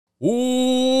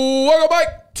Ooh, welcome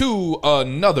back to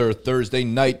another Thursday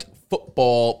night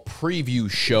football preview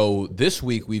show. This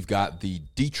week we've got the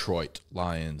Detroit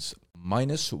Lions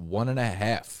minus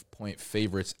 1.5 point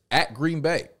favorites at Green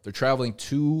Bay. They're traveling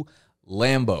to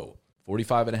Lambeau.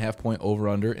 45.5 point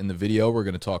over-under. In the video, we're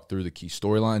going to talk through the key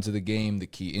storylines of the game, the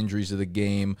key injuries of the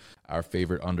game, our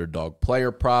favorite underdog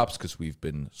player props, because we've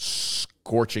been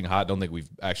scorching hot. Don't think we've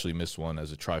actually missed one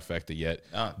as a trifecta yet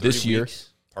this year.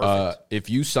 If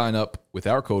you sign up with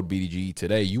our code BDG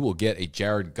today, you will get a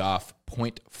Jared Goff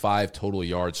 0.5 total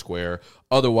yard square,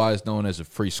 otherwise known as a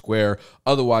free square,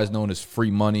 otherwise known as free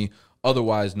money,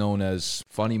 otherwise known as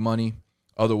funny money,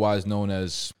 otherwise known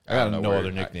as, I got no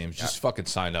other nicknames. Just fucking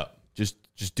sign up.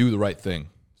 Just do the right thing.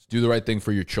 Just do the right thing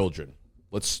for your children.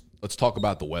 Let's talk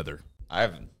about the weather. I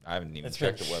haven't even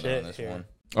checked the weather on this one.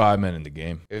 Oh, I meant in the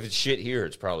game. If it's shit here,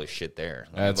 it's probably shit there.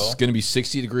 It's going to be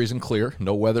 60 degrees and clear.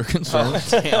 No weather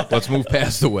concerns. Let's move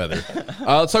past the weather.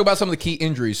 Let's talk about some of the key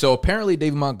injuries. So apparently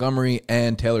David Montgomery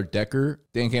and Taylor Decker,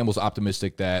 Dan Campbell's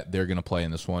optimistic that they're going to play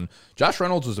in this one. Josh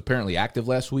Reynolds was apparently active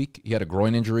last week. He had a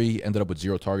groin injury. He ended up with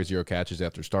 0 targets, 0 catches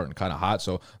after starting kind of hot.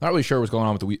 So not really sure what's going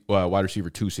on with the wide receiver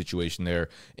 2 situation there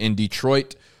in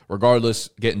Detroit. Regardless,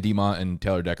 getting DeMont and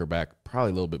Taylor Decker back,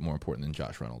 probably a little bit more important than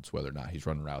Josh Reynolds, whether or not he's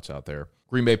running routes out there.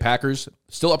 Green Bay Packers,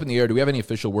 still up in the air. Do we have any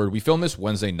official word? We filmed this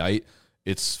Wednesday night.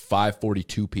 It's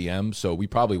 5:42 p.m., so we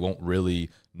probably won't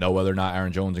really know whether or not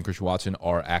Aaron Jones and Christian Watson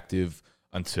are active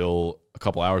until a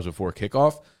couple hours before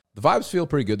kickoff. The vibes feel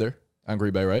pretty good there on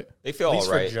Green Bay, right? They feel all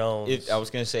right. For Jones. I was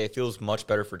going to say it feels much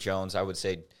better for Jones. I would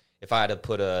say if I had to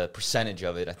put a percentage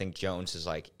of it, I think Jones is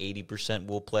like 80%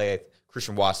 will play.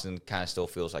 Christian Watson kind of still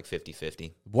feels like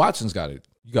 50-50. Watson's got to,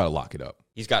 you got to lock it up.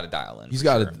 He's got to dial in. He's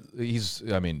got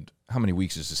to, I mean, how many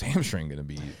weeks is his hamstring going to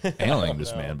be handling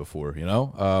this man before, you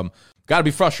know? Got to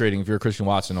be frustrating if you're a Christian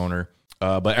Watson owner.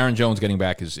 But Aaron Jones getting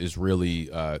back is really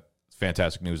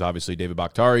fantastic news. Obviously, David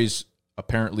Bakhtari's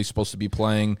apparently supposed to be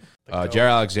playing. Jair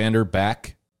Alexander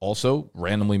back also.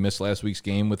 Randomly missed last week's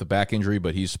game with a back injury,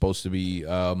 but he's supposed to be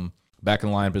back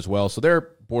in the lineup as well. So they're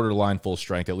borderline full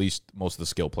strength, at least most of the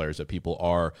skill players that people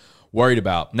are worried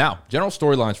about. Now, general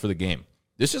storylines for the game.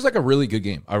 This is like a really good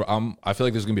game. I feel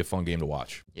like this is going to be a fun game to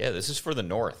watch. Yeah, this is for the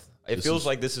North. It feels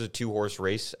like this is a 2-horse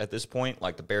race at this point.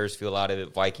 Like the Bears feel out of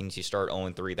it. Vikings, you start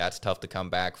 0-3. That's tough to come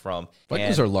back from.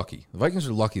 Vikings are lucky. The Vikings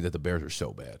are lucky that the Bears are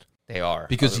so bad. They are.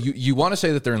 Because you want to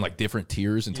say that they're in like different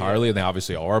tiers entirely, and they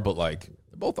obviously are, but like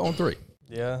they're both 0-3.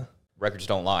 Yeah. Records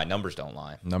don't lie. Numbers don't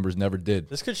lie. Numbers never did.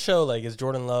 This could show, like, is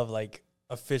Jordan Love, like,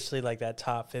 officially, like, that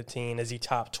top 15? Is he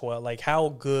top 12? Like, how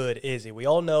good is he? We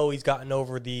all know he's gotten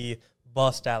over the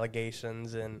bust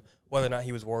allegations and whether or not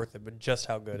he was worth it, but just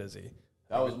how good is he?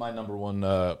 That was my number one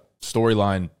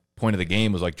storyline point of the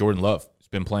game was, like, Jordan Love. He's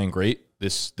been playing great.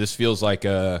 This feels like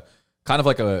a kind of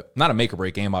like a, not a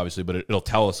make-or-break game, obviously, but it'll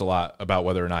tell us a lot about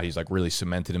whether or not he's, like, really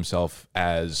cemented himself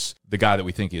as the guy that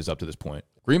we think he is up to this point.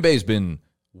 Green Bay's been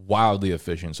wildly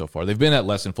efficient so far. They've been at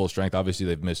less than full strength. Obviously,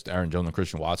 they've missed Aaron Jones and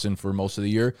Christian Watson for most of the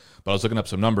year. But I was looking up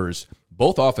some numbers.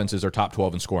 Both offenses are top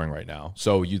 12 in scoring right now.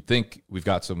 So you'd think we've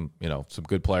got some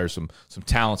good players, some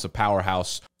talent, some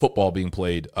powerhouse football being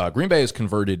played. Green Bay has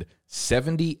converted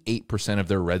 78% of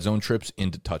their red zone trips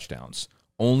into touchdowns.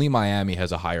 Only Miami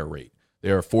has a higher rate. They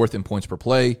are 4th in points per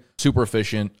play, super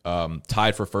efficient,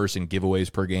 tied for 1st in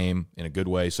giveaways per game in a good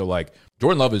way. So, like,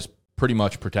 Jordan Love is pretty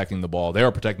much protecting the ball. They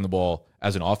are protecting the ball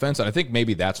as an offense. And I think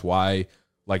maybe that's why,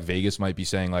 like, Vegas might be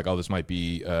saying, like, oh, this might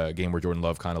be a game where Jordan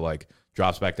Love kind of, like,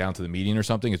 drops back down to the median or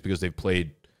something. It's because they've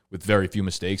played with very few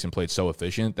mistakes and played so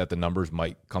efficient that the numbers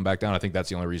might come back down. I think that's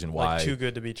the only reason why. Like, too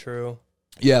good to be true.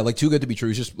 Yeah, like, too good to be true.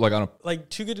 It's just, like, on a... Like,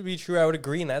 too good to be true, I would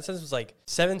agree. In that sense, it was, like,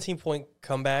 17-point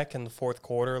comeback in the 4th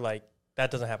quarter. Like, that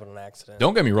doesn't happen on accident.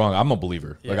 Don't get me wrong. I'm a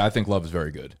believer. Yeah. Like, I think Love is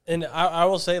very good. And I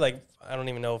will say, like, I don't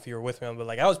even know if you were with me on, but,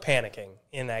 like, I was panicking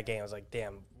in that game. I was like,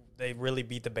 damn, they really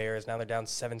beat the Bears. Now they're down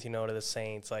 17-0 to the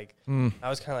Saints. Like, I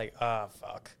was kind of like,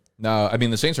 fuck. No, I mean,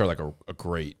 the Saints are, like, a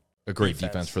great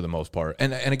defense for the most part.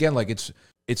 And again, like, it's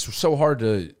so hard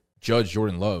to judge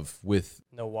Jordan Love with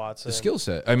no Watson. The skill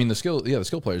set. I mean, the skill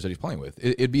players that he's playing with.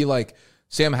 It'd be like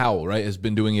Sam Howell, right, has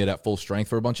been doing it at full strength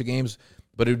for a bunch of games.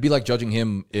 But it would be like judging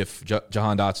him if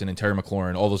Jahan Dotson and Terry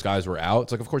McLaurin, all those guys were out.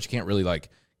 It's like, of course, you can't really, like,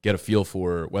 get a feel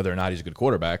for whether or not he's a good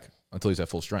quarterback until he's at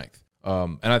full strength.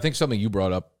 And I think something you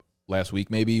brought up last week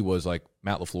maybe was, like,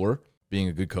 Matt LaFleur being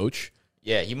a good coach.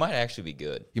 Yeah, he might actually be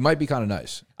good. He might be kind of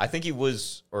nice. I think he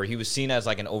was seen as,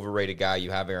 like, an overrated guy.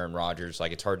 You have Aaron Rodgers.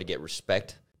 Like, it's hard to get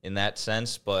respect in that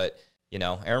sense. But, you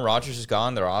know, Aaron Rodgers is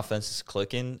gone. Their offense is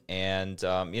clicking. And,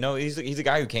 you know, he's a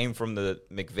guy who came from the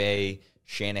McVay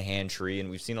Shanahan tree, and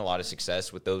we've seen a lot of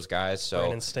success with those guys. So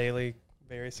Brandon Staley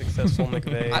Very successful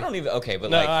McVay. I don't even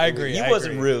but No, like I agree. He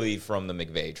wasn't really from the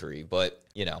McVay tree, but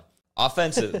the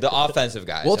offensive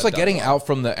guys. Well, it's have like getting done well. out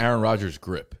from the Aaron Rodgers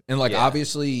grip, and like Yeah.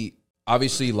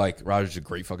 obviously, like Rodgers is a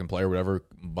great fucking player, whatever,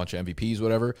 a bunch of MVPs,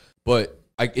 whatever. But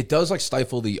it does like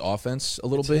stifle the offense a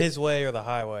little bit. His way or the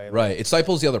highway. Right. It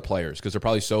stifles the other players because they're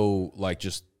probably so like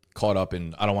just caught up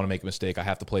in I don't want to make a mistake. I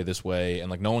have to play this way,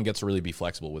 and like no one gets to really be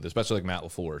flexible with it, especially like Matt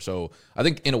LaFleur. So I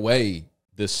think in a way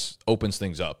this opens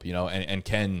things up, and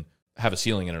can have a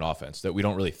ceiling in an offense that we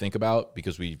don't really think about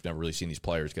because we've never really seen these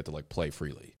players get to like play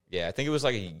freely. Yeah, I think it was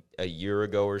like a year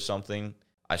ago or something.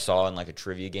 I saw in like a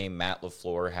trivia game, Matt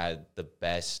LaFleur had the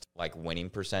best like winning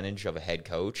percentage of a head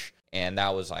coach. And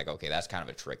that was like, okay, that's kind of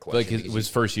a trick question. Like his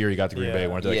first year, he got to Green Bay,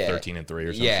 went to like 13-3 or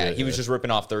something. Yeah, he was just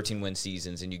ripping off 13-win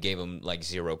seasons, and you gave him like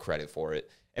zero credit for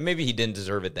it. And maybe he didn't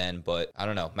deserve it then, but I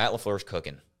don't know. Matt LaFleur's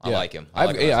cooking. I like him.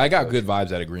 I got good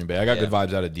vibes out of Green Bay. I got good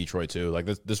vibes out of Detroit too. Like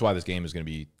this is why this game is going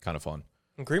to be kind of fun.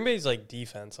 And Green Bay's like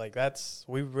defense, like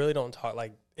we really don't talk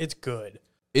like it's good.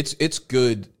 It's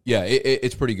good. Yeah,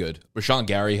 it's pretty good. Rashawn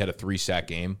Gary had a 3-sack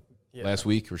game last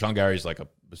week. Rashawn Gary's like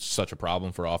such a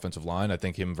problem for offensive line. I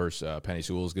think him versus Penny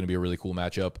Sewell is going to be a really cool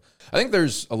matchup. I think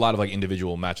there's a lot of like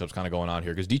individual matchups kind of going on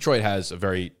here because Detroit has a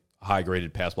very high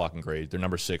graded pass blocking grade. They're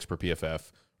number 6 per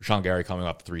PFF. Rashawn Gary coming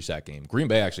off the 3-sack game. Green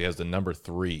Bay actually has the number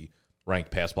 3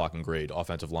 ranked pass blocking grade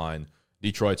offensive line.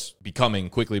 Detroit's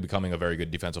quickly becoming a very good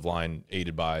defensive line,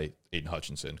 aided by Aiden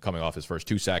Hutchinson coming off his first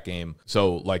 2-sack game.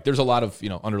 So like there's a lot of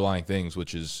underlying things,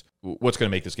 which is what's going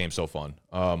to make this game so fun.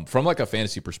 From like a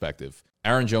fantasy perspective,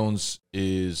 Aaron Jones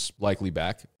is likely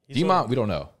back. Demont, we don't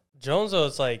know. Jones though,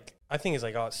 it's like I think it's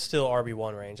like still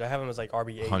RB1 range. I have him as like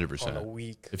RB8 100%. on the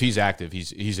week. If he's active,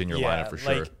 he's in your lineup for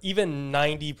sure. Like even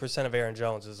 90% of Aaron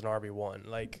Jones is an RB1.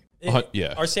 Like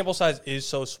our sample size is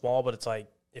so small, but it's like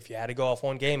if you had to go off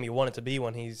one game, you want it to be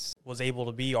when was able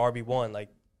to be RB1. Like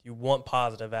you want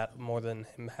positive at more than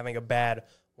him having a bad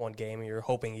one game, and you're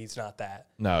hoping he's not that.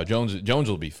 No, Jones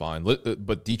will be fine.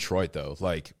 But Detroit though,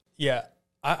 like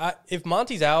I if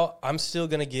Monty's out, I'm still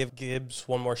gonna give Gibbs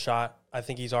one more shot. I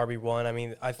think he's RB1. I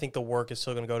mean, I think the work is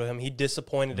still gonna go to him. He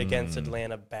disappointed against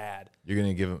Atlanta bad. You're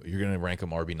gonna rank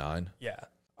him RB9. Yeah.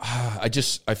 I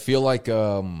feel like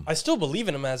I still believe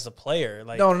in him as a player.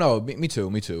 Like no, me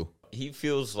too. He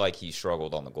feels like he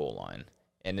struggled on the goal line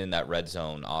and in that red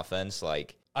zone offense.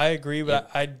 Like I agree, but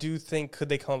I do think could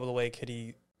they come up with a way? Could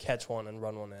he catch one and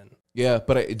run one in? Yeah,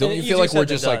 but don't you feel like we're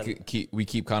just like we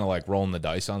keep kind of like rolling the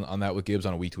dice on that with Gibbs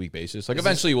on a week to week basis? Like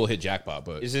eventually we'll hit jackpot,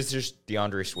 but is this just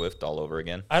DeAndre Swift all over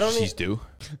again? I don't. He's due.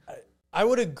 I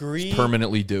would agree. He's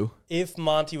permanently due. If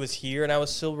Monty was here and I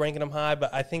was still ranking him high,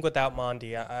 but I think without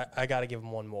Monty, I got to give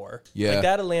him one more. Yeah, like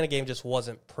that Atlanta game just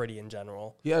wasn't pretty in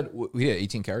general. He had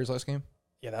 18 carries last game.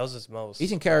 Yeah, that was his most.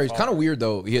 18 carries. Kind of weird,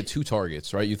 though. He had 2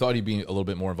 targets, right? You thought he'd be a little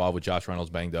bit more involved with Josh Reynolds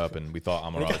banged up, and we thought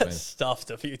Amon-Ra was got stuffed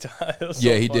a few times.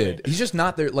 Yeah, he did. He's just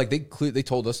not there. Like, they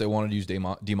told us they wanted to use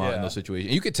Demont in those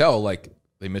situations. You could tell, like,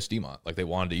 they missed Demont. Like, they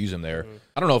wanted to use him there.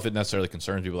 I don't know if it necessarily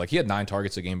concerns people. Like, he had 9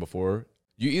 targets a game before.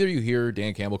 You hear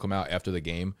Dan Campbell come out after the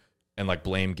game and, like,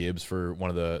 blame Gibbs for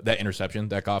that interception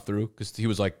that got through, because he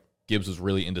was like, Gibbs was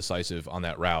really indecisive on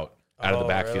that route out of the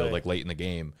backfield, like, late in the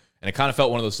game. And it kind of felt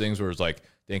one of those things where it's like,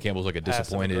 Dan Campbell's like a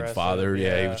disappointed father.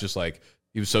 Yeah, he was just like,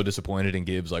 he was so disappointed in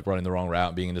Gibbs like running the wrong route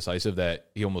and being indecisive that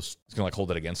he almost is gonna like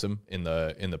hold it against him in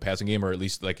the passing game, or at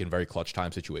least like in very clutch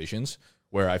time situations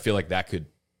where I feel like that could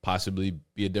possibly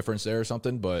be a difference there or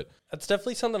something. But that's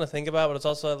definitely something to think about. But it's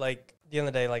also like at the end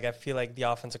of the day, like I feel like the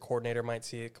offensive coordinator might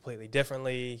see it completely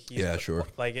differently. Sure.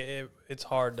 Like it's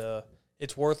hard to,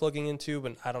 it's worth looking into,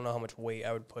 but I don't know how much weight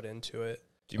I would put into it.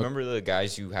 Do you remember the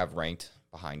guys you have ranked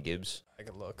behind Gibbs? I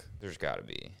could look. There's got to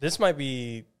be. This might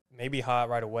be maybe hot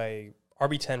right away.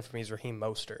 RB10 for me is Raheem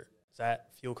Mostert. Does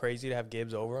that feel crazy to have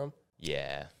Gibbs over him?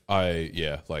 Yeah.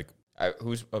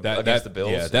 Who's against the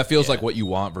Bills? Yeah, that feels like what you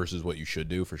want versus what you should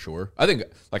do for sure. I think,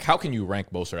 like, how can you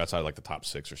rank Mostert outside like the top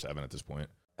 6 or 7 at this point?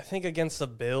 I think against the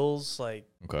Bills, like.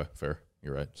 Okay, fair.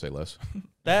 You're right. Say less.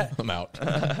 That I'm out.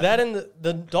 That and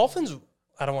the Dolphins.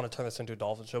 I don't want to turn this into a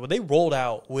Dolphins show, but they rolled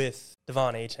out with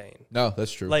Devon Achane. No,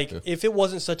 that's true. Like, if it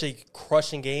wasn't such a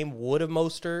crushing game, would have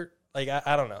Mostert? Like,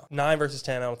 I don't know. 9 versus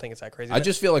 10, I don't think it's that crazy. I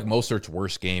just feel like Mostert's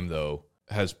worst game, though,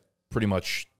 has pretty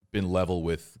much been level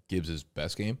with Gibbs'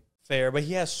 best game. Fair, but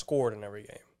he has scored in every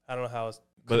game. I don't know how it's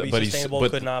but sustainable,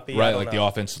 could not be. Right, like the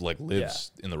offense like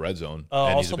lives in the red zone.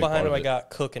 And also behind him, I got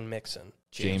Cook and Mixon.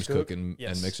 James Cook and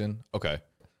Mixon. Okay.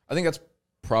 I think that's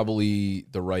probably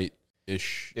the right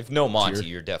ish. If no Monty, tier.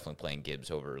 you're definitely playing Gibbs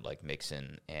over like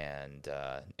Mixon and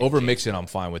Over James Mixon, I'm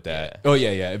fine with that. Yeah. Oh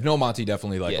yeah. If no Monty,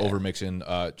 definitely like Yeah. over Mixon.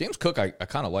 James Cook, I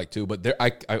kind of like too, but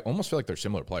I almost feel like they're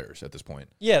similar players at this point.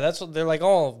 Yeah, that's what they're like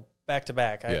all back to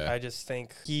back. Yeah. I just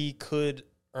think he could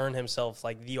earn himself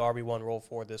like the RB1 role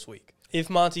for this week. If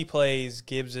Monty plays,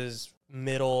 Gibbs is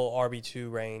middle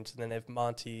RB2 range, then if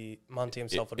Monty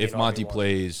himself would be If an Monty RB1.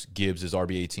 plays, Gibbs is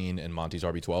RB18 and Monty's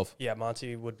RB12. Yeah,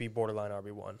 Monty would be borderline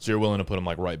RB1. So you're willing to put him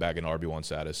like right back in RB1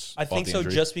 status? I off think the so,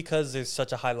 injury? just because there's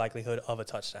such a high likelihood of a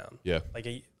touchdown. Yeah.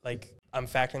 Like I'm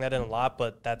factoring that in a lot,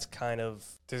 but that's kind of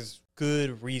there's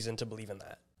good reason to believe in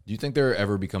that. Do you think there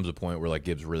ever becomes a point where like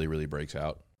Gibbs really, really breaks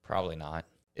out? Probably not.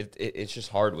 It's just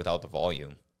hard without the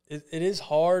volume. It is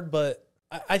hard, but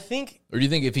I think. Or do you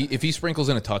think if he sprinkles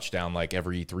in a touchdown like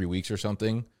every 3 weeks or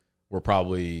something, we're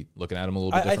probably looking at him a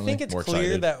little bit I differently? think it's more clear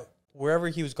excited? that wherever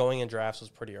he was going in drafts was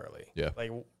pretty early. Yeah.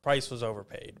 Like Price was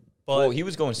overpaid. But Well, he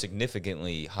was going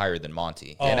significantly higher than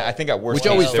Monty, and Oh. I think at worst which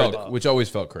case, always they're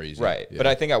felt crazy, right. Yeah. But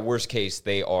I think at worst case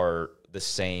they are the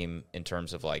same in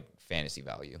terms of like fantasy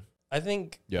value. I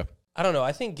think yeah. I don't know.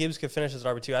 I think Gibbs could finish as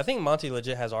RB2. I think Monty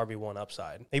legit has RB1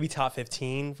 upside. Maybe top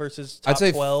 15 versus top I'd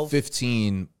say 12.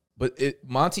 15, but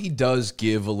Monty does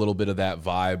give a little bit of that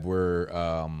vibe where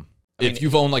if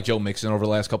you've owned like Joe Mixon over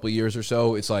the last couple of years or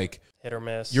so, it's like Hit or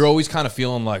miss. you're always kind of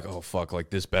feeling like, oh, fuck, like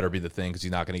this better be the thing because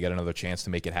he's not going to get another chance to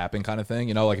make it happen kind of thing.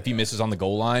 You know, like if he misses on the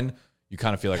goal line, you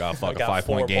kind of feel like, oh, fuck, a got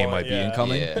 5-point game 4 might be yeah.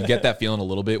 incoming. Yeah. You get that feeling a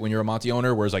little bit when you're a Monty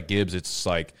owner, whereas like Gibbs, it's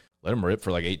like, let him rip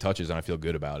for like 8 touches and I feel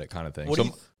good about it kind of thing. What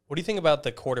do you think about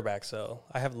the quarterbacks though?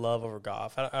 I have Love over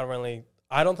Goff.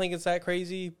 I don't think it's that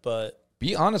crazy, but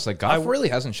be honest, like Goff really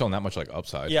hasn't shown that much like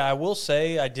upside. yeah, I will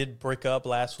say I did brick up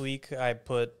last week. I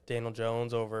put Daniel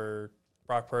Jones over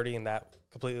Brock Purdy, and that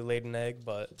completely laid an egg.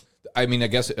 But I mean, I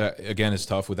guess, again, it's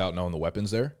tough without knowing the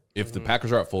weapons there. If the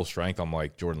Packers are at full strength, I'm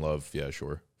like, Jordan Love, yeah,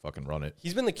 sure, fucking run it.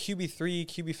 he's been the QB3,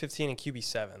 QB15, and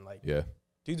QB7. Like, Yeah.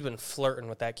 dude's been flirting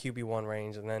with that QB1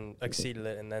 range and then exceeded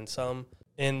it and then some.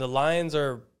 And the Lions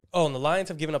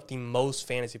have given up the most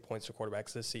fantasy points to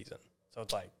quarterbacks this season. So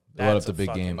it's like, They let up that's the a big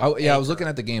fucking game. I was anchor. looking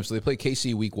at the game. So they played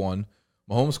KC week 1.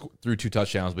 Mahomes threw 2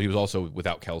 touchdowns, but he was also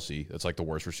without Kelsey. That's like the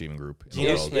worst receiving group. In the Geno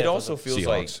world. Smith It also was a feels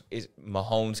like Seahawks.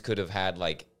 Mahomes could have had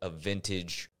like a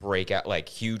vintage breakout, like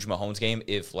huge Mahomes game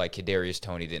if like Kadarius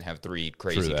Toney didn't have 3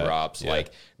 crazy that. drops. Yeah.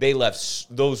 Like they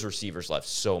those receivers left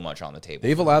so much on the table.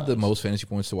 They've for allowed the Mahomes. most fantasy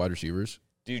points to wide receivers,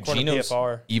 Dude, According to Geno's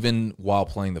PFR. even while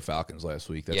playing the Falcons last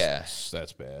week.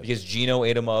 That's bad. because Geno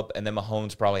ate him up, and then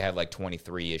Mahomes probably had like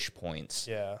 23-ish points.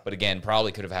 Yeah. But again,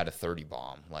 probably could have had a 30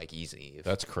 bomb, like easy.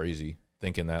 That's crazy.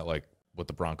 Thinking that like what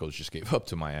the Broncos just gave up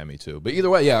to Miami too. But either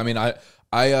way, yeah. I mean,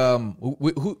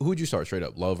 who'd you start straight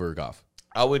up, Love or Goff?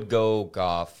 I would go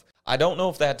Goff. I don't know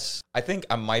if that's. I think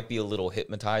I might be a little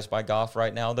hypnotized by Goff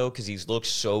right now, though, because he's looked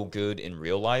so good in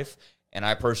real life. And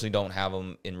I personally don't have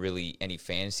him in really any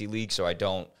fantasy league, so I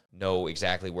don't know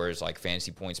exactly where his like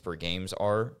fantasy points per games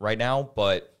are right now.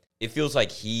 But it feels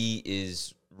like he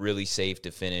is really safe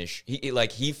to finish.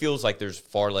 He feels like there's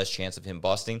far less chance of him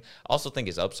busting. I also think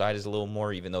his upside is a little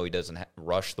more, even though he doesn't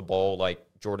rush the ball like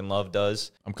Jordan Love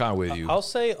does. I'm kind of with you. I'll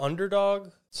say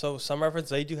underdog. So some reference,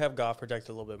 they do have Goff projected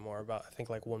a little bit more, about I think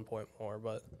like 1 point more.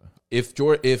 But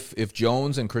If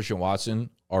Jones and Christian Watson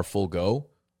are full go,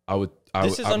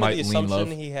 this is I under might the lean Love.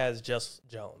 assumption he has just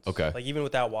Jones. Okay. Like even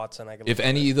without Watson, I can. If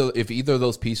either of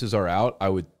those pieces are out, I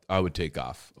would take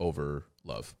Goff over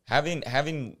Love.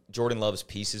 Having Jordan Love's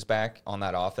pieces back on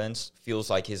that offense feels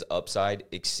like his upside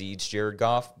exceeds Jared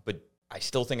Goff, but I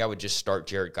still think I would just start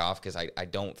Jared Goff because I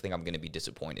don't think I'm going to be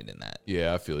disappointed in that.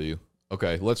 Yeah, I feel you.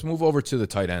 Okay, let's move over to the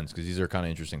tight ends because these are kind of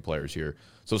interesting players here.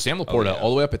 So Sam Laporta,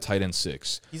 all the way up at tight end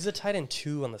 6. He's a tight end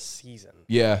 2 on the season.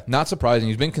 Yeah, not surprising.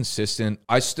 He's been consistent.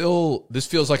 This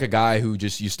feels like a guy who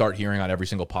just you start hearing on every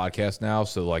single podcast now.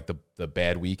 So like the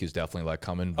bad week is definitely like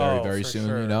coming very for soon.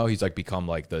 sure. You know, he's like become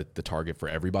like the target for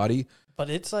everybody. But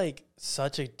it's like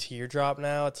such a teardrop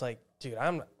now. It's like, dude,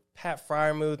 I'm Pat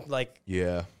Fryermuth, like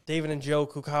Yeah, David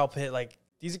Njoku, Kyle Pitt, like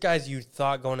these are guys you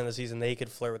thought going into the season they could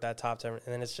flirt with that top 10, and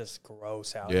then it's just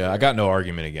gross out. yeah. I got no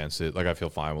argument against it. Like I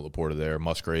feel fine with Laporta there.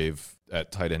 Musgrave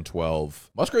at tight end 12.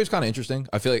 Musgrave's kind of interesting.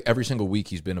 I feel like every single week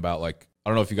he's been about like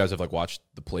I don't know if you guys have like watched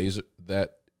the plays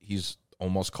that he's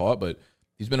almost caught, but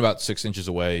he's been about 6 inches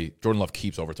away. Jordan Love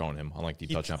keeps overthrowing him on like deep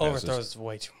He touchdown passes. overthrows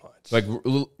way too much. Like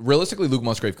realistically, Luke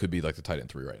Musgrave could be like the tight end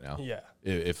 3 right now. Yeah.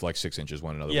 If like 6 inches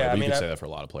went another way. Yeah, But I you mean, could say that for a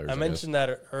lot of players. I guess. mentioned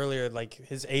that earlier, like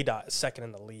his ADOT is second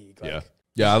in the league. Like, Yeah.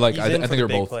 I like. he's I in think for they're the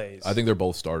big both. plays. I think they're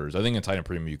both starters. I think in tight end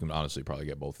premium you can honestly probably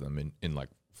get both of them in like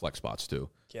flex spots too.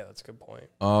 Yeah, that's a good point.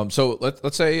 So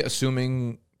let's say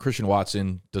assuming Christian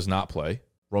Watson does not play,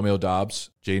 Romeo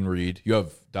Dobbs, Jaden Reed. You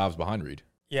have Dobbs behind Reed.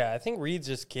 Yeah, I think Reed's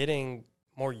just getting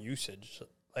more usage.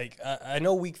 Like, I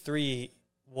know week 3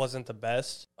 wasn't the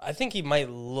best. I think he might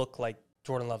look like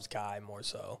Jordan Love's guy more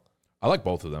so. I like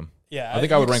both of them. Yeah, I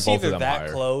think I would you rank see both of they're them that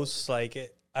higher. close.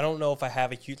 Like, I don't know if I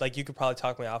have a huge, like, you could probably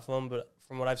talk me off of them, but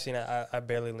from what I've seen, I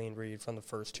barely leaned Reed from the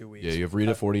first 2 weeks. Yeah, you have Reed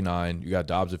at 49. You got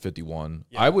Dobbs at 51.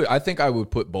 Yeah. I think I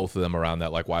would put both of them around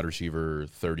that like wide receiver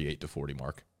 38 to 40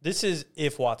 mark. This is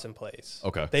if Watson plays.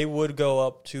 Okay. They would go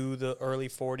up to the early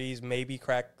 40s, maybe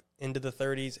crack into the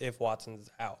 30s if Watson's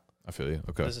out. I feel you.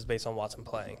 Okay. This is based on Watson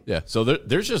playing. Yeah. So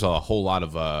there's just a whole lot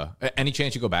of any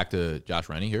chance you go back to Josh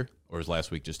Rennie here, or is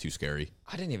last week just too scary?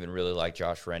 I didn't even really like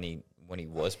Josh Rennie when he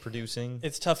was producing.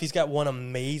 It's tough. He's got one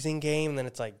amazing game, and then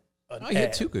it's like He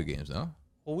had 2 good games, though.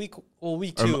 Well, week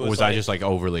 2 Or was like, I just like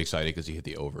overly excited because he hit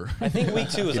the over? I think week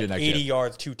 2 was He like didn't 80 actually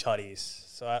yards, 2 tutties.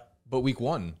 So I But week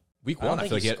one, don't I think feel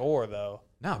like he he had, scored though.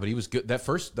 no, but he was good. The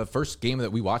first game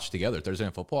that we watched together, Thursday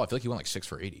Night Football, I feel like he went like 6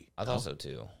 for 80. I thought so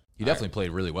too. He definitely played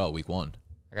really well week 1.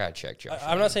 I gotta check Josh.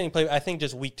 I'm not saying he played. I think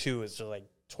just week 2 is just like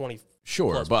 20.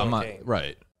 Sure, plus but I'm point not game.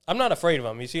 right. I'm not afraid of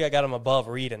him. You see, I got him above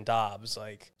Reed and Dobbs.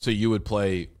 Like So you would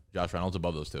play Josh Reynolds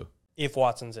above those 2? if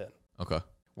Watson's in. Okay.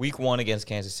 Week 1 against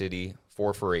Kansas City,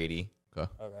 4 for 80, Okay.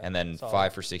 Okay. and then Solid.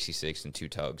 5 for 66 and 2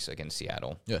 tugs against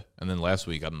Seattle. Yeah, and then last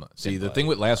week, the play. thing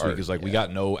with last Or- week is like we yeah.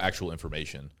 got no actual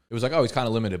information. It was like, oh, he's kind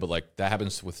of limited, but like that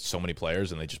happens with so many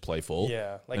players, and they just play full.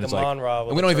 Yeah, like And it's Amon Ra.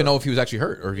 and we don't even know if he was actually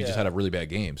hurt or if he just Yeah. had a really bad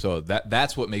game. So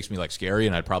that's what makes me like scary,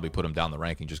 and I'd probably put him down the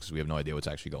ranking just because we have no idea what's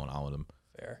actually going on with him.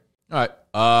 Fair. All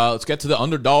right, let's get to the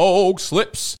underdog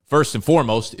slips. First and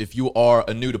foremost, if you are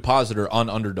a new depositor on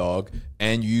Underdog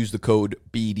and you use the code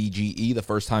BDGE the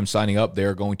first time signing up,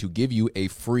 they're going to give you a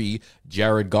free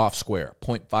Jared Goff square,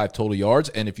 0.5 total yards.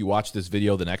 And if you watch this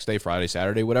video the next day, Friday,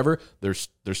 Saturday, whatever, they're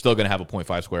still going to have a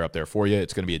 0.5 square up there for you.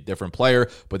 It's going to be a different player,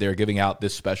 but they're giving out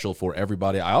this special for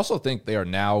everybody. I also think they are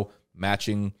now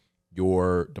matching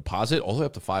your deposit all the way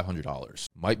up to $500.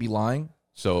 Might be lying,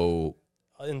 so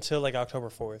Until like October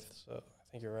 4th. So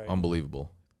I think you're right.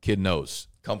 unbelievable. Kid knows.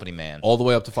 Company man. All the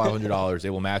way up to $500.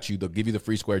 They will match you. They'll give you the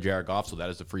free square Jared Goff, so that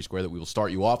is the free square that we will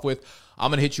start you off with.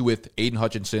 I'm going to hit you with Aiden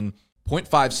Hutchinson,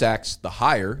 0.5 sacks, the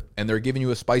higher, and they're giving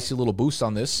you a spicy little boost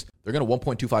on this. They're going to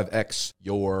 1.25x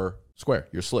your square,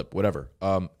 your slip, whatever.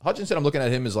 Hutchinson, I'm looking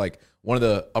at him as like one of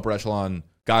the upper echelon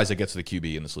guys that gets to the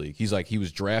QB in this league. He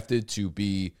was drafted to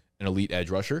be an elite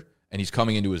edge rusher, and he's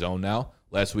coming into his own now.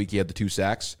 Last week, he had the 2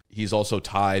 sacks. He's also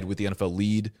tied with the NFL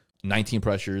lead, 19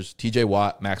 pressures. TJ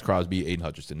Watt, Max Crosby, Aiden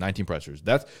Hutchinson, 19 pressures.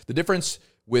 That's the difference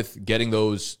with getting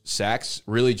those sacks,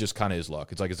 really just kind of is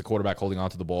luck. It's like, it's the quarterback holding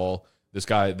onto the ball. This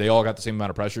guy, they all got the same amount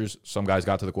of pressures. Some guys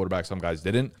got to the quarterback, some guys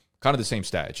didn't. Kind of the same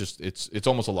stat. It's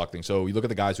almost a luck thing. So you look at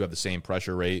the guys who have the same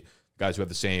pressure rate, guys who have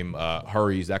the same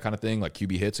hurries, that kind of thing, like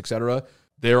QB hits, etc.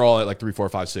 They're all at like 3, 4,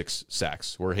 5, 6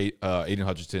 sacks, where Aiden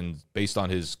Hutchinson, based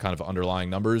on his kind of underlying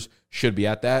numbers, should be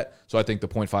at that. So I think the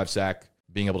 0.5 sack,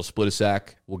 being able to split a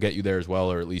sack, will get you there as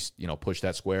well, or at least push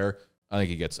that square. I think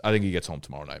he gets home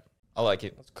tomorrow night. I like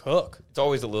it. Let's cook. It's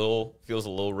always feels a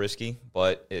little risky,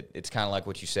 but it's kind of like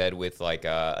what you said with like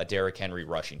a Derrick Henry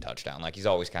rushing touchdown. Like he's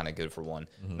always kind of good for one,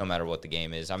 no matter what the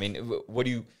game is. I mean, what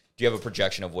do you have a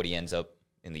projection of what he ends up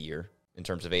in the year in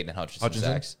terms of Aiden Hutchinson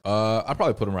sacks? I'd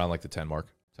probably put him around like the 10 mark,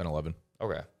 10, 11.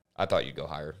 Okay. I thought you'd go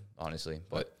higher, honestly,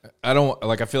 but I don't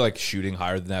like. I feel like shooting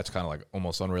higher than that's kind of like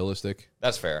almost unrealistic.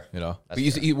 that's fair. But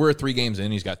fair. we're 3 games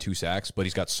in. He's got 2 sacks, but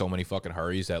he's got so many fucking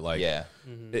hurries that like Yeah.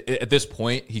 at this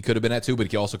point he could have been at 2, but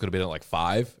he also could have been at like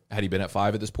 5. Had he been at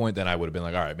 5 at this point, then I would have been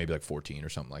like, all right, maybe like 14 or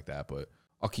something like that. But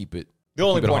I'll keep it. The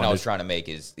only keep it point I 100. was trying to make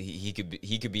is he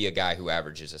could be a guy who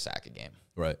averages a sack a game.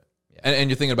 Right.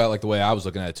 And you're thinking about like the way I was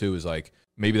looking at it too is like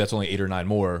maybe that's only 8 or 9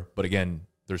 more, but again,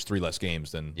 there's 3 less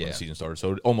games than when the season started,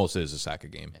 so it almost is a sack a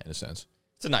game in a sense.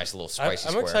 It's a nice little I'm spicy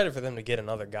square. excited for them to get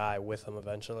another guy with them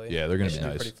eventually. Yeah, they're gonna be It's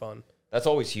nice. pretty fun. That's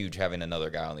always huge, having another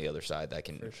guy on the other side that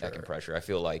can sure. pressure. I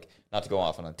feel like, not to go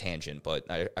off on a tangent, but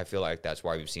I feel like that's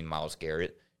why we've seen Myles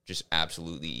Garrett just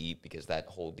absolutely eat, because that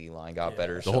whole D line got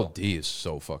better. The whole D is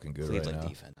so fucking good Cleveland right now.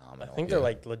 defense. I think they're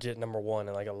like legit number 1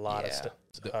 in like a lot Yeah.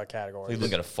 of categories.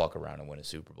 Cleveland gonna fuck around and win a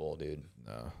Super Bowl, dude.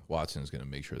 No, Watson's gonna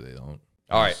make sure they don't.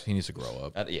 All right. He needs to grow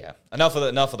up. Yeah. Enough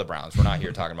of the Browns. We're not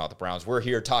here talking about the Browns. We're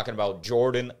here talking about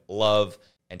Jordan Love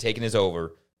and taking his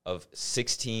over of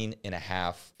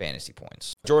 16.5 fantasy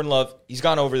points. Jordan Love, he's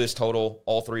gone over this total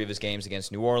all 3 of his games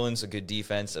against New Orleans, a good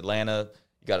defense. Atlanta,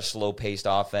 you got a slow-paced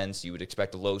offense. You would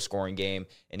expect a low-scoring game.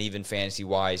 And even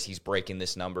fantasy-wise, he's breaking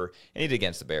this number. And he did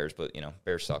against the Bears, but,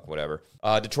 Bears suck, whatever.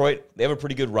 Detroit, they have a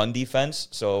pretty good run defense,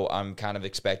 so I'm kind of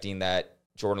expecting that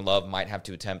Jordan Love might have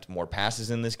to attempt more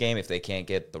passes in this game if they can't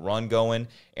get the run going.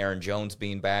 Aaron Jones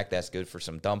being back, that's good for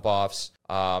some dump-offs.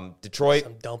 Detroit.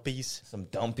 Some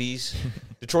dumpies.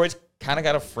 Detroit's kind of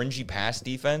got a fringy pass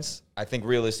defense. I think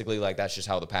realistically, like, that's just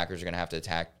how the Packers are going to have to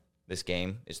attack this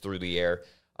game, is through the air.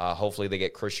 Hopefully they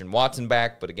get Christian Watson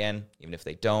back, but again, even if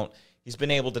they don't, he's been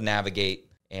able to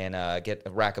navigate and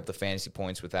rack up the fantasy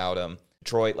points without him.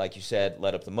 Detroit, like you said,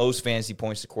 led up the most fantasy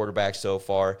points to quarterbacks so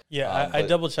far. Yeah, I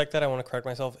double-checked that. I want to correct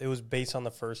myself. It was based on the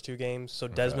first 2 games, so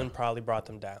Desmond probably brought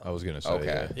them down. I was going to say,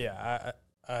 okay. Yeah,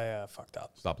 I fucked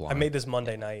up. Stop lying. I made this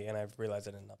Monday night, and I realized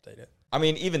I didn't update it. I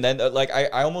mean, even then, like,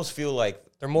 I almost feel like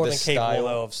they're more than capable,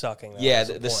 though, of sucking. Yeah,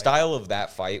 the style of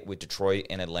that fight with Detroit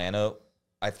and Atlanta,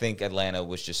 I think Atlanta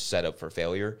was just set up for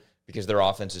failure because their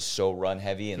offense is so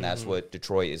run-heavy, and that's what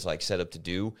Detroit is, like, set up to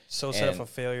do. Set up for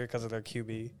failure because of their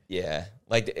QB. Yeah.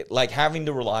 Like having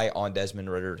to rely on Desmond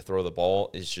Ridder to throw the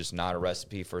ball is just not a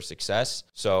recipe for success.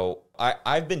 So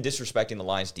I've been disrespecting the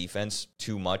Lions' defense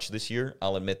too much this year.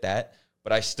 I'll admit that.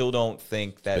 But I still don't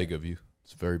think that... Big of you.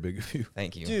 It's very big of you.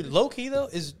 Thank you. Dude, low-key, though,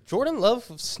 is Jordan Love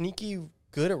sneaky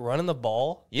good at running the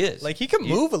ball? He is. Like, he can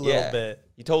move a little bit.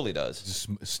 He totally does. Just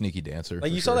a sneaky dancer.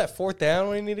 Like, you saw that 4th down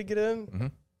when he needed to get in? Mm-hmm.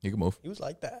 He can move. He was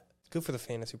like that. It's good for the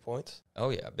fantasy points. Oh,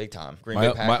 yeah, big time.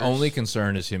 My only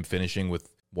concern is him finishing with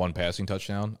 1 passing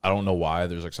touchdown. I don't know why.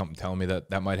 There's like something telling me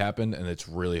that might happen, and it's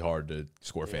really hard to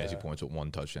score fantasy points with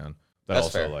 1 touchdown. That's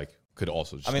also fair. like could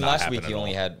also just last week he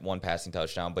only had 1 passing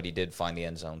touchdown, but he did find the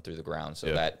end zone through the ground,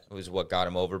 so that was what got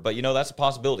him over. But, that's a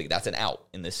possibility. That's an out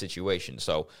in this situation.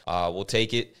 So we'll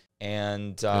take it.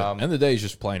 And end of the day, he's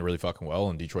just playing really fucking well,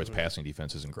 and Detroit's passing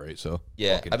defense isn't great. So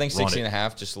I think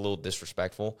 16.5 just a little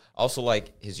disrespectful. Also,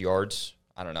 like his yards.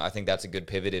 I don't know. I think that's a good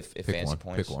pivot if fantasy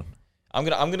points. Pick one. I'm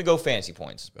gonna go fantasy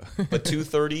points, but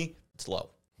 230, it's low.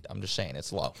 I'm just saying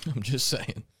it's low. I'm just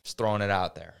saying. Just throwing it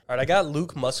out there. All right, I got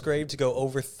Luke Musgrave to go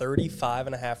over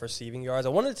 35.5 receiving yards. I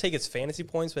wanted to take his fantasy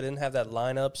points, but I didn't have that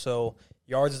lineup, so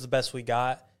yards is the best we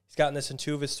got. He's gotten this in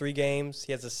 2 of his 3 games.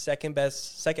 He has the second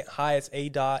highest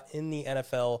ADOT in the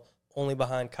NFL, only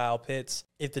behind Kyle Pitts.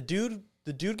 If the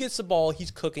dude gets the ball, he's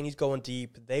cooking, he's going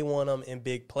deep. They want him in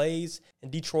big plays,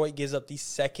 and Detroit gives up the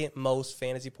second most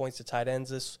fantasy points to tight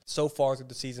ends so far through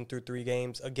the season through 3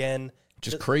 games. Again,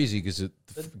 just crazy because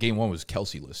game 1 was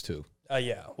Kelsey-less too.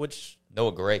 Which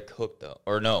Noah Gray cooked though,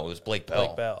 or no, it was Blake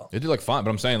Bell. They did like fine, but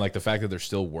I'm saying like the fact that they're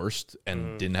still worst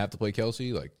and didn't have to play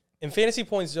Kelsey, like in fantasy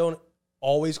points don't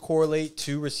always correlate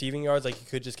to receiving yards. Like, you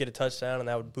could just get a touchdown and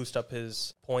that would boost up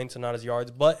his points and not his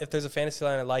yards. But if there's a fantasy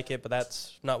line, I like it, but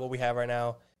that's not what we have right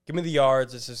now. Give me the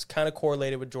yards. It's just kind of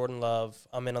correlated with Jordan Love.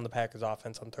 I'm in on the Packers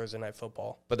offense on Thursday Night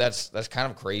Football. But that's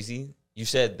kind of crazy. You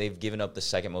said they've given up the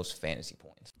second most fantasy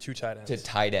points. 2 tight ends. To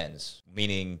tight ends,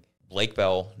 meaning Blake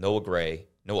Bell, Noah Gray,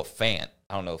 Noah Fant.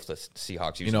 I don't know if the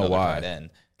Seahawks use another tight end.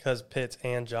 Because Pitts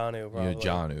and Jonnu, probably. Yeah,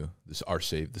 Jonnu. This our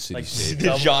save. The city Like, saved.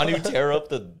 Did Jonnu tear up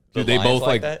the Dude, they Lions both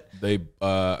like that? they.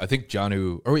 I think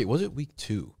Jonnu. Or wait, was it week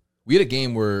 2? We had a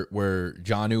game where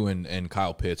Jonnu and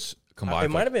Kyle Pitts combined.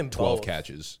 It might have been 12 both.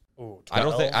 catches. Ooh, I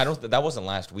don't think that wasn't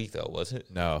last week though, was it?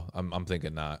 No, I'm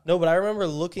thinking not. No, but I remember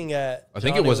looking at. I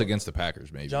think it was against the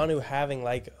Packers, maybe. Jonnu having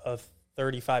like a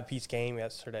 35-piece game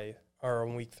yesterday, or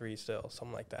in week 3 still,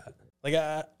 something like that.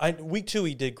 Like week 2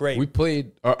 he did great. We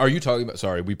played. Are you talking about?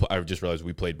 Sorry, I just realized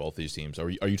we played both these teams. Are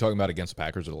you talking about against the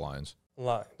Packers or the Lions?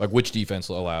 Line. Like which defense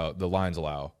the Lions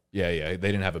allow? Yeah. They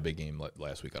didn't have a big game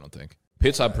last week. I don't think.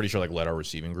 Pitts, I'm pretty sure led our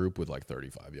receiving group with like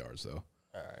 35 yards though.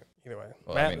 All right. Either way,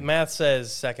 Well, math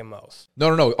says second most.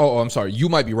 No. Oh, I'm sorry. You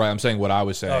might be right. I'm saying what I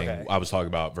was saying. Okay. I was talking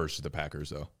about versus the Packers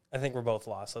though. I think we're both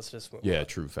lost. Let's just move. Yeah,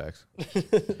 true facts.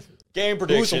 Game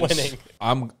Who's predictions.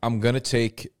 winning? I'm gonna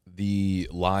take the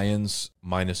Lions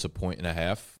minus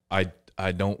 1.5.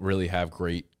 I don't really have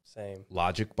great Same.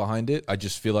 logic behind it. I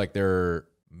just feel like they're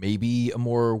maybe a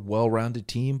more well-rounded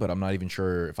team, but I'm not even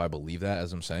sure if I believe that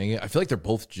as I'm saying it. I feel like they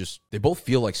both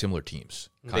feel like similar teams.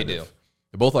 They do.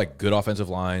 They're both like good offensive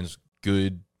lines,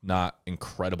 good, not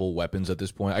incredible weapons at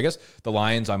this point. I guess the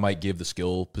Lions I might give the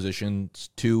skill positions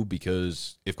to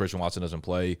because if Christian Watson doesn't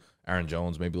play, Aaron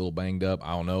Jones maybe a little banged up.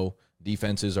 I don't know.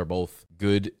 Defenses are both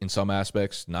good in some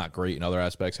aspects, not great in other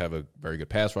aspects, have a very good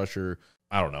pass rusher.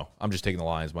 I don't know. I'm just taking the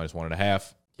Lions minus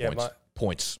 1.5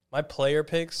 points. My player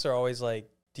picks are always like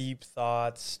deep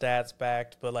thoughts, stats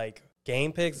backed, but like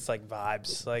game picks, it's like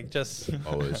vibes. Like just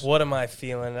Always. what am I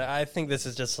feeling? I think this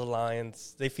is just the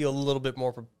Lions. They feel a little bit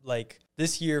more like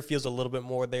this year feels a little bit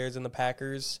more theirs than the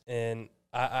Packers. And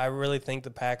I really think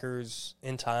the Packers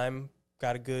in time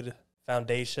got a good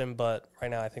foundation, but right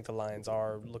now I think the Lions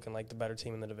are looking like the better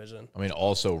team in the division. I mean,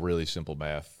 also really simple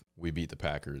math. We beat the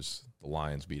Packers. The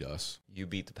Lions beat us. You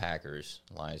beat the Packers.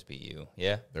 Lions beat you.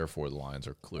 Yeah. Therefore, the Lions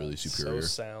are clearly superior. So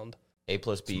sound. A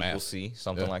plus B equals C,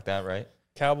 something like that, right?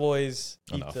 Cowboys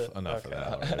Enough of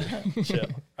that already. Chill.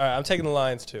 All right, I'm taking the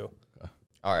Lions too.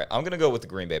 All right, I'm going to go with the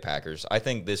Green Bay Packers. I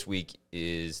think this week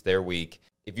is their week.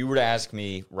 If you were to ask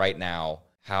me right now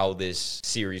how this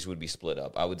series would be split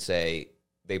up, I would say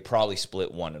they probably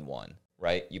split 1-1,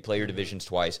 right? You play your divisions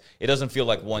twice. It doesn't feel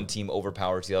like one team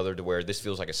overpowers the other to where this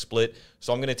feels like a split.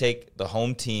 So I'm going to take the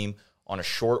home team on a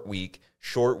short week.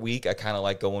 Short week, I kind of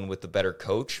like going with the better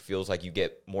coach. Feels like you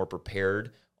get more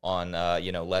prepared on,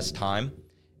 less time.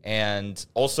 And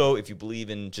also, if you believe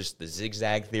in just the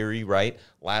zigzag theory, right?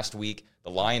 Last week,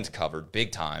 the Lions covered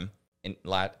big time. And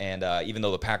even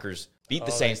though the Packers beat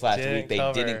the Saints last week,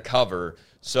 they didn't cover.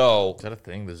 So Is that a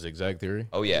thing, the zigzag theory?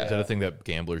 Oh, yeah. Is that a thing that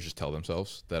gamblers just tell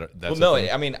themselves? That's well, no,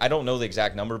 I mean, I don't know the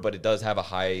exact number, but it does have a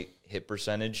high hit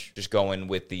percentage, just going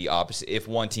with the opposite. If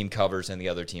one team covers and the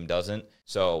other team doesn't.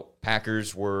 So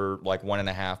Packers were like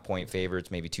 1.5 point favorites,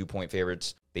 maybe 2 point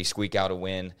favorites. They squeak out a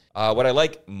win. What I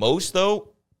like most, though,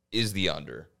 is the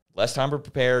under. Less time to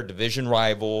prepare, division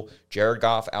rival, Jared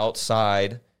Goff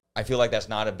outside. I feel like that's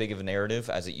not as big of a narrative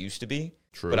as it used to be.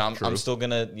 True. But I'm still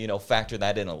going to, factor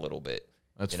that in a little bit.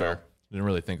 That's fair. Didn't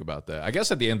really think about that. I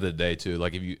guess at the end of the day, too,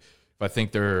 like if I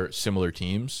think they're similar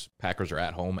teams, Packers are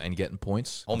at home and getting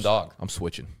points. Home dog. I'm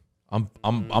switching.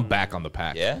 I'm back on the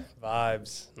Pack. Yeah?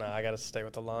 Vibes. Nah, I got to stay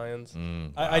with the Lions.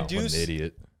 Wow, I do. what an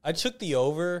idiot. I took the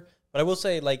over, but I will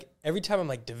say, like, every time I'm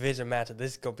like division matchup,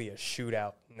 this is going to be a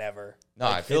shootout. Never. No,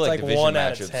 like, I feel like division 1 matchups.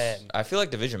 out of 10. I feel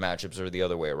like division matchups are the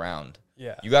other way around.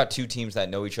 Yeah. You got two teams that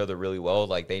know each other really well.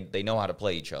 Like, they know how to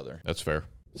play each other. That's fair.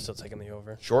 Still taking the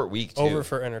over. Short week, too. Over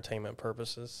for entertainment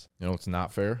purposes. You know what's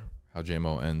not fair? How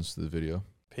JMO ends the video.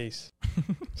 Peace.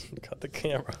 Cut the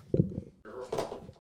camera.